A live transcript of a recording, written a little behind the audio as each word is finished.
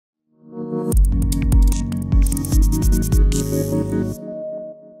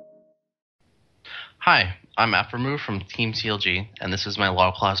Hi, I'm Aphromoo from Team CLG, and this is my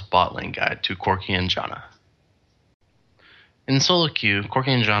Law Class bot lane guide to Corki and Janna. In solo queue, Corki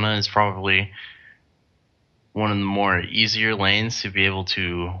and Janna is probably one of the more easier lanes to be able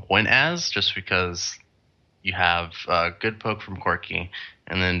to win as, just because you have a good poke from Corki,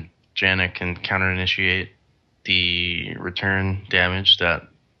 and then Janna can counter-initiate the return damage that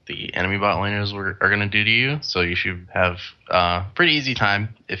the enemy bot laners are going to do to you, so you should have a pretty easy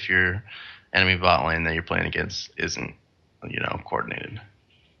time if your enemy bot lane that you're playing against isn't, coordinated.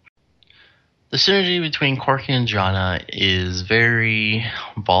 The synergy between Corki and Janna is very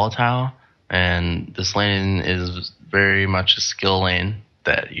volatile, and this lane is very much a skill lane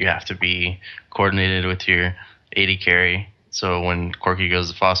that you have to be coordinated with your AD carry. So when Corki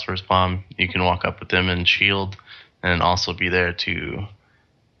goes to Phosphorus Bomb, you can walk up with them and shield, and also be there to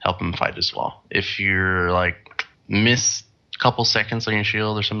help him fight as well. If you're miss a couple seconds on your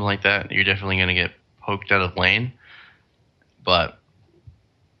shield or something like that, you're definitely going to get poked out of lane. But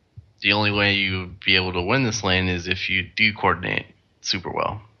the only way you'd be able to win this lane is if you do coordinate super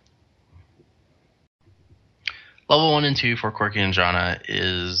well. Level 1 and 2 for Corki and Janna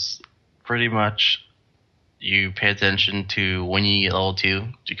is pretty much you pay attention to when you get level 2,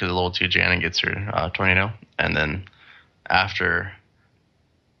 because level 2 Janna gets her tornado, and then after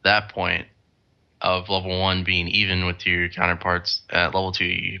that point of level 1 being even with your counterparts, at level 2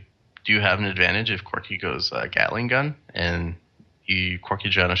 you do have an advantage if Corki goes Gatling gun, and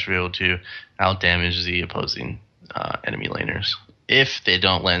Corki Janna should be able to out-damage the opposing enemy laners if they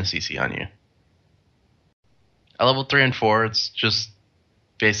don't land CC on you. At level 3 and 4, it's just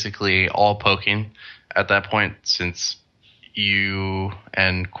basically all poking at that point, since you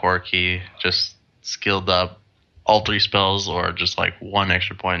and Corki just skilled up all 3 spells, or just one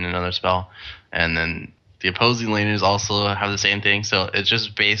extra point in another spell, and then the opposing laners also have the same thing. So it's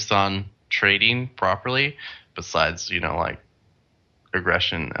just based on trading properly, besides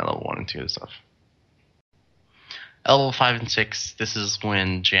aggression at level 1 and 2 and stuff. At level 5 and 6, this is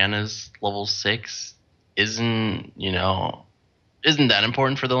when Janna's level 6 isn't that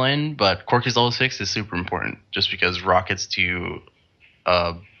important for the lane, but Corki's level 6 is super important, just because rockets do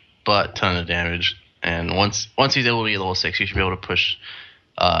a butt ton of damage, and once he's able to get level 6, you should be able to push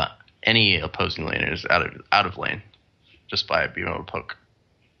any opposing laners out of lane just by being able to poke.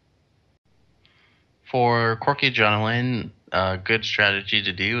 For Corki Janna lane, a good strategy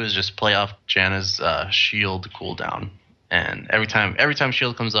to do is just play off Janna's shield cooldown, and every time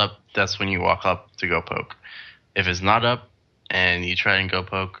shield comes up, that's when you walk up to go poke. If it's not up and you try and go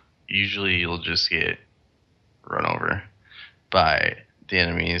poke, usually you'll just get run over by the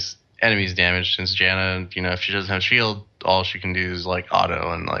enemy's damage, since Janna, if she doesn't have shield, all she can do is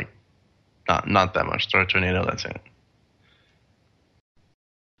auto and not that much. Throw a tornado, that's it.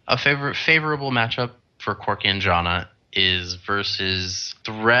 A favorable matchup for Corki and Janna is versus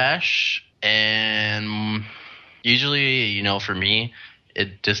Thresh, and usually, for me,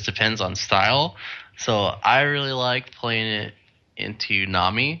 it just depends on style. So I really like playing it into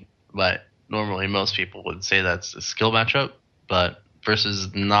Nami, but normally most people would say that's a skill matchup. But versus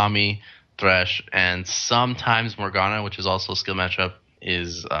Nami, Thresh, and sometimes Morgana, which is also a skill matchup,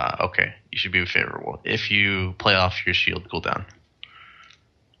 is okay. You should be favorable if you play off your shield cooldown.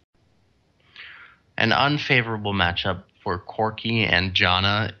 An unfavorable matchup for Corki and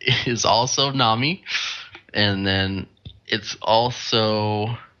Janna is also Nami, and then it's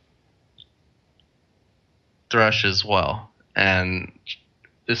also Thresh as well. And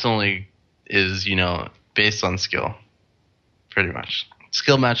this only is, based on skill, pretty much.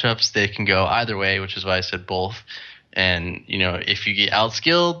 Skill matchups, they can go either way, which is why I said both. And, if you get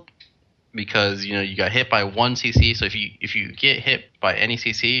outskilled because, you got hit by 1 CC, so if you get hit by any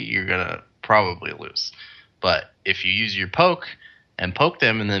CC, you're going to probably lose. But if you use your poke and poke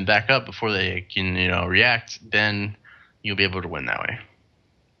them and then back up before they can, react, then you'll be able to win that way.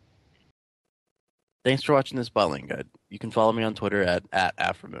 Thanks for watching this bot lane guide. You can follow me on Twitter at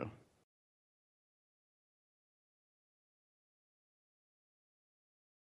Aphromoo.